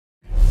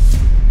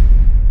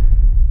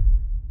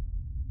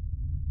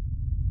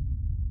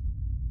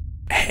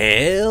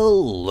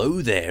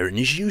Hello there, and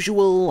as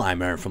usual,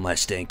 I'm Aaron from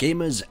Let's Stay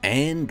Gamers,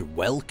 and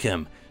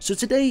welcome. So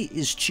today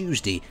is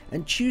Tuesday,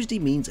 and Tuesday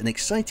means an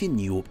exciting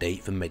new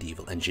update for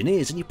Medieval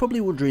Engineers, and you're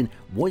probably wondering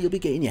what you'll be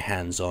getting your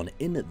hands on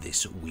in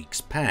this week's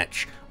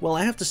patch. Well,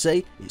 I have to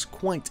say, it's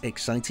quite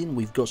exciting.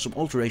 We've got some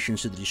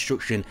alterations to the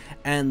destruction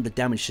and the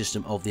damage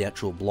system of the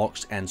actual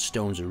blocks and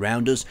stones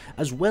around us,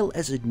 as well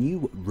as a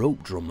new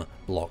rope drum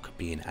block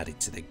being added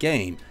to the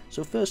game.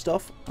 So first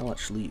off, I'll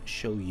actually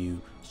show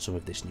you some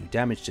of this new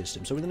damage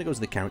system. So we're going to go to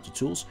the character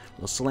tools,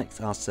 we'll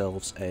select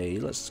ourselves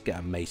let's get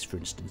a mace for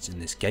instance in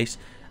this case,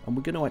 and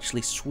we're going to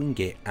actually swing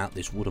it at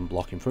this wooden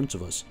block in front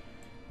of us.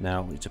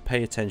 Now, to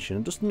pay attention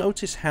and just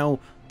notice how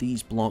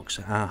these blocks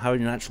are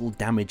having actual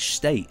damage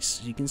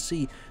states. You can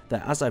see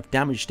that as I've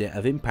damaged it,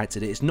 I've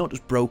impacted it, it's not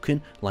just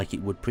broken like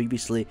it would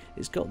previously,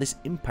 it's got this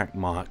impact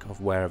mark of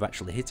where I've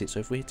actually hit it.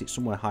 So if we hit it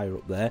somewhere higher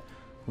up there,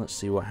 let's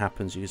see what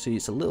happens. You can see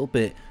it's a little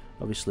bit,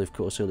 obviously, of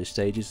course, early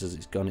stages as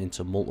it's gone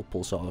into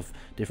multiple sort of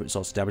different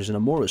sorts of damage, and the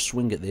more I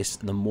swing at this,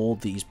 the more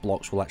these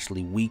blocks will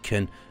actually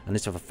weaken, and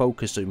if I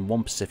focus in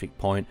one specific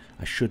point,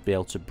 I should be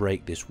able to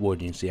break this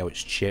wood. You can see how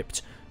it's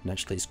chipped and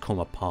actually it's come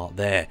apart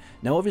there.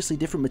 Now obviously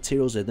different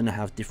materials are going to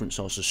have different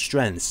sorts of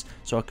strengths,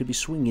 so I could be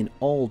swinging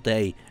all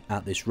day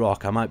at this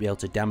rock. I might be able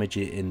to damage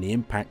it in the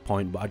impact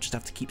point, but I just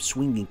have to keep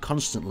swinging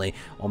constantly,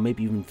 or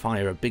maybe even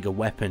fire a bigger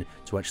weapon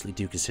to actually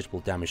do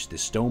considerable damage to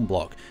this stone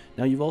block.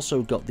 Now you've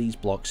also got these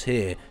blocks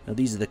here. Now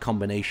these are the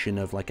combination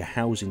of like a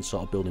housing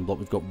sort of building block.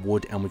 We've got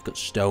wood and we've got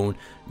stone.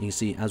 You can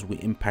see as we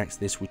impact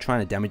this, we're trying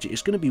to damage it.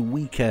 It's going to be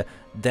weaker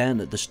than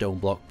the stone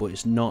block, but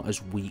it's not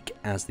as weak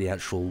as the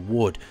actual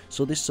wood.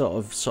 So this sort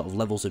of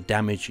levels of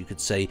damage, you could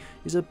say,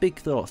 is a big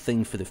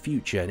thing for the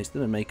future, and it's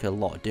going to make a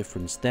lot of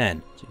difference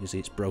then. So you can see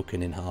it's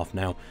broken in half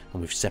now,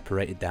 and we've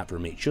separated that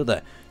from each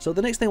other. So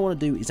the next thing I want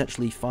to do is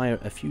actually fire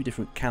a few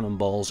different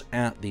cannonballs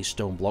at these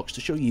stone blocks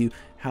to show you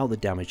how the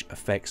damage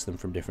affects them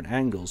from different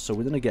angles. So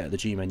we're going to get the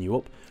G menu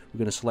up, we're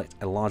going to select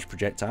a large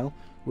projectile.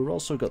 We've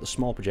also got the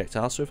small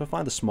projectile, so if I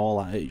find the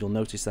small at it, you'll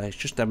notice that it's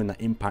just having that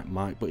impact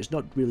mark, but it's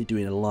not really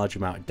doing a large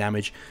amount of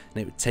damage,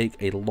 and it would take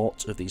a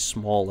lot of these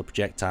smaller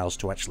projectiles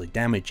to actually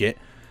damage it.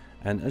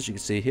 And as you can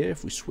see here,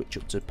 if we switch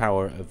up to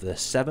power of the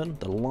 7,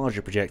 the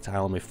larger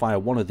projectile, and we fire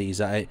one of these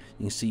at it,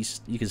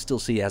 you can still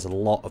see it has a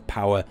lot of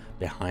power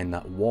behind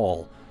that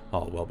wall,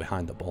 or well,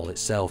 behind the ball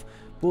itself.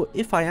 But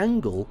if I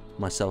angle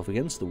myself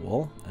against the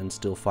wall and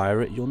still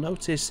fire it, you'll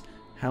notice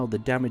how the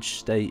damage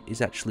state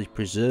is actually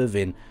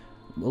preserving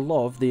a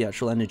lot of the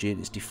actual energy, and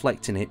it's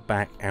deflecting it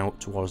back out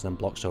towards them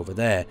blocks over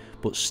there.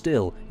 But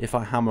still, if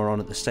I hammer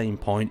on at the same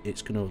point,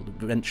 it's going to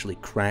eventually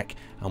crack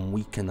and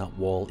weaken that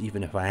wall,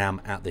 even if I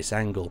am at this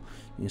angle.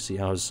 You see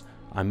how as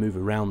I move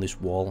around this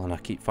wall and I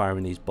keep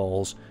firing these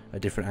balls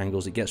at different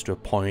angles, it gets to a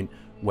point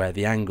where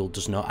the angle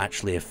does not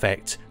actually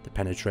affect the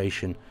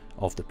penetration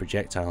of the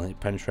projectile. It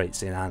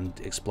penetrates in and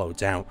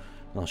explodes out.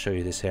 And I'll show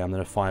you this here. I'm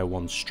going to fire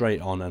one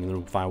straight on, and I'm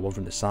going to fire one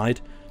from the side.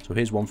 So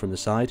here's one from the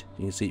side.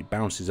 You can see it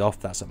bounces off.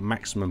 That's at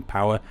maximum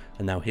power.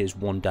 And now here's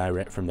one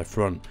direct from the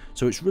front.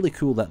 So it's really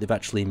cool that they've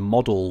actually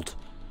modeled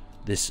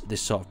this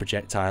sort of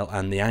projectile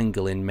and the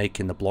angle in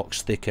making the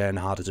blocks thicker and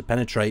harder to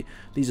penetrate.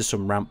 These are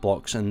some ramp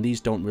blocks, and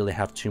these don't really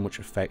have too much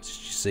effect, as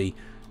you see,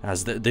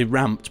 as they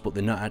ramped, but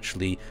they're not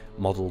actually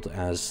modeled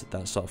as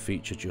that sort of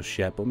feature just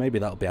yet, but maybe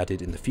that'll be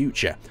added in the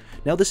future.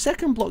 Now the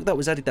second block that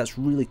was added that's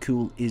really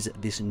cool is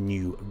this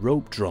new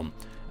rope drum,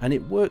 and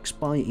it works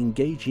by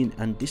engaging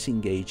and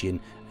disengaging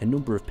a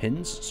number of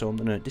pins. So I'm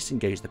going to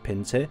disengage the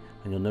pins here,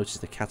 and you'll notice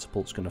the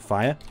catapult's going to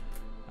fire.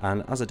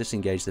 And as I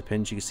disengage the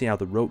pins, you can see how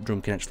the rope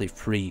drum can actually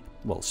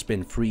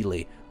spin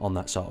freely on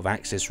that sort of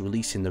axis,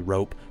 releasing the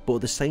rope, but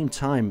at the same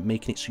time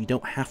making it so you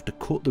don't have to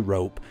cut the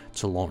rope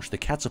to launch the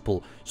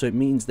catapult. So it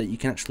means that you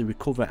can actually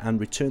recover and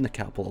return the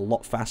catapult a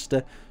lot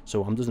faster.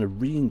 So I'm just going to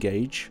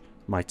re-engage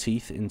my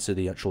teeth into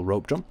the actual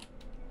rope drum,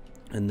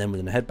 and then we're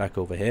going to head back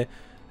over here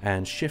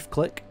and shift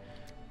click,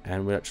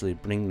 and we'll actually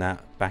bring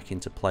that back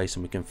into place,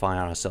 and we can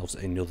fire ourselves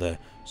another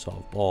sort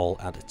of ball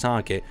at the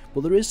target.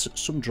 But there is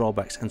some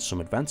drawbacks and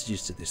some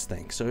advantages to this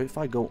thing. So if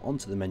I go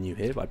onto the menu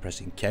here by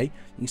pressing K, you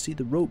can see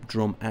the rope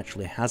drum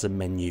actually has a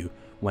menu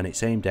when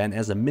it's aimed at. It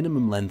has a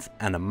minimum length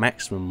and a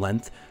maximum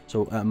length.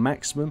 So at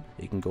maximum,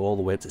 it can go all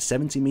the way up to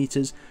 70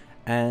 meters,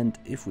 and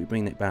if we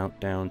bring it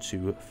down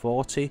to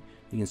 40,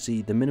 you can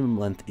see the minimum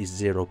length is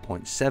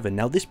 0.7.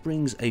 Now this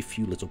brings a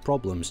few little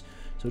problems.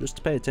 So just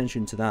to pay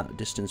attention to that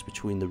distance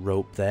between the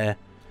rope there,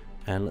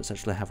 and let's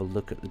actually have a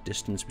look at the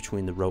distance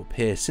between the rope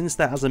here. Since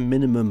that has a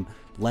minimum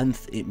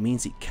length, it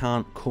means it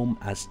can't come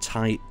as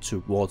tight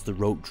towards the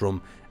rope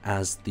drum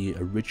as the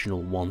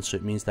original one. So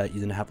it means that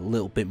you're going to have a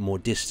little bit more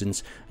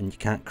distance, and you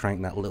can't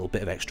crank that little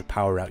bit of extra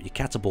power out your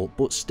catapult.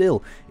 But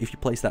still, if you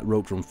place that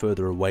rope drum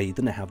further away, you're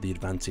going to have the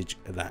advantage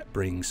that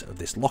brings of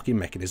this locking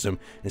mechanism,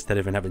 instead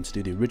of having to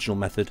do the original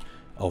method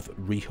of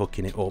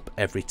rehooking it up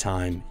every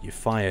time you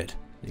fired.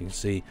 You can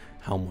see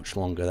how much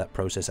longer that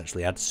process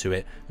actually adds to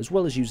it, as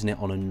well as using it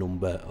on a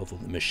number of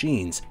other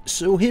machines.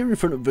 So here in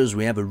front of us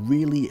we have a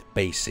really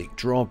basic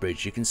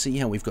drawbridge. You can see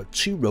how we've got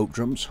 2 rope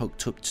drums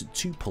hooked up to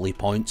 2 pulley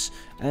points,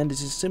 and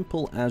it's as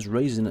simple as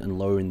raising and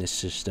lowering this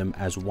system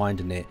as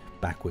winding it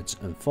backwards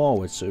and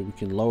forwards. So we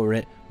can lower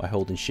it by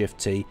holding Shift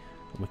T,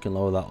 and we can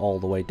lower that all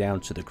the way down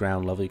to the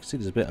ground level. You can see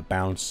there's a bit of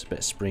bounce, a bit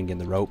of spring in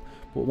the rope,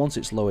 but once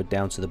it's lowered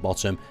down to the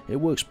bottom, it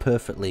works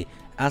perfectly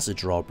as a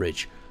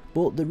drawbridge.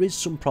 But there is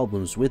some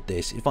problems with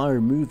this. If I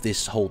remove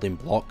this holding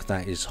block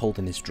that is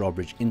holding this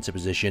drawbridge into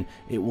position,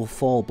 it will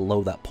fall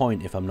below that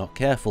point if I'm not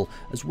careful,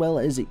 as well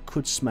as it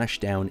could smash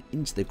down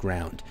into the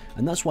ground.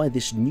 And that's why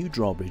this new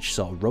drawbridge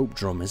sort of rope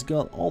drum has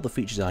got all the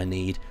features I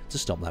need to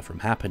stop that from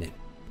happening.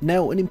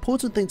 Now, an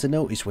important thing to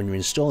notice when you're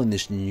installing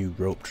this new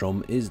rope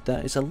drum is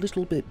that it's a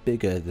little bit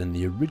bigger than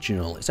the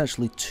original. It's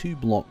actually 2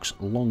 blocks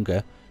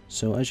longer.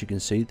 So as you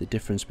can see, the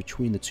difference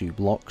between the 2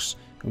 blocks,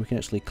 and we can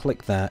actually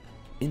click that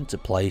into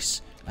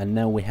place, and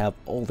now we have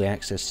all the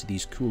access to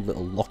these cool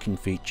little locking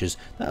features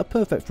that are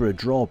perfect for a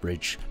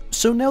drawbridge.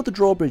 So now the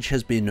drawbridge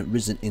has been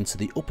risen into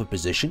the upper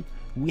position,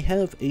 we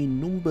have a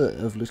number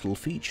of little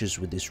features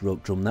with this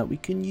rope drum that we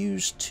can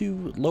use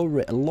to lower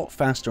it a lot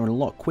faster and a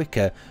lot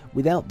quicker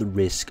without the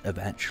risk of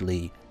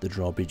actually the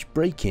drawbridge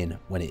breaking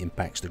when it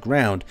impacts the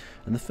ground.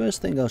 And the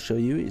first thing I'll show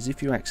you is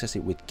if you access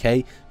it with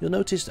K, you'll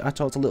notice I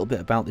talked a little bit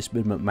about this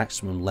minimum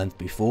maximum length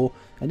before,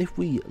 and if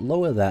we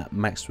lower that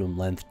maximum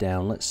length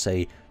down, let's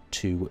say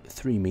to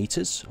 3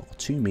 meters or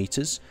 2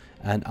 meters,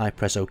 and I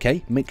press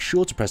OK, make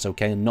sure to press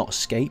OK and not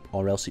escape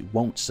or else it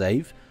won't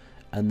save.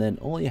 And then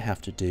all you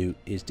have to do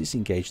is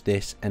disengage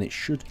this and it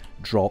should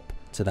drop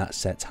to that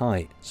set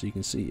height. So you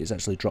can see it's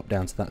actually dropped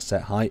down to that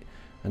set height,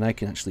 and I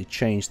can actually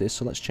change this.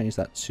 So let's change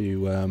that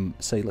to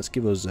say, let's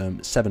give us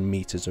 7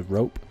 meters of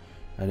rope,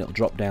 and it'll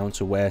drop down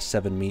to where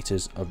 7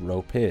 meters of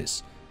rope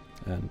is.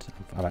 And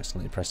I've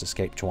accidentally pressed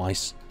escape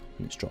twice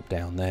and it's dropped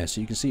down there.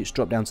 So you can see it's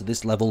dropped down to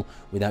this level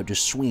without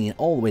just swinging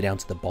all the way down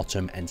to the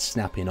bottom and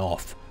snapping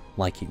off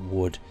like it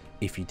would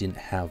if you didn't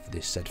have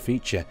this said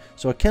feature.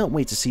 So I can't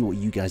wait to see what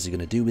you guys are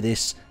going to do with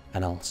this,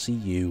 and I'll see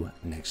you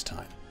next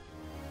time.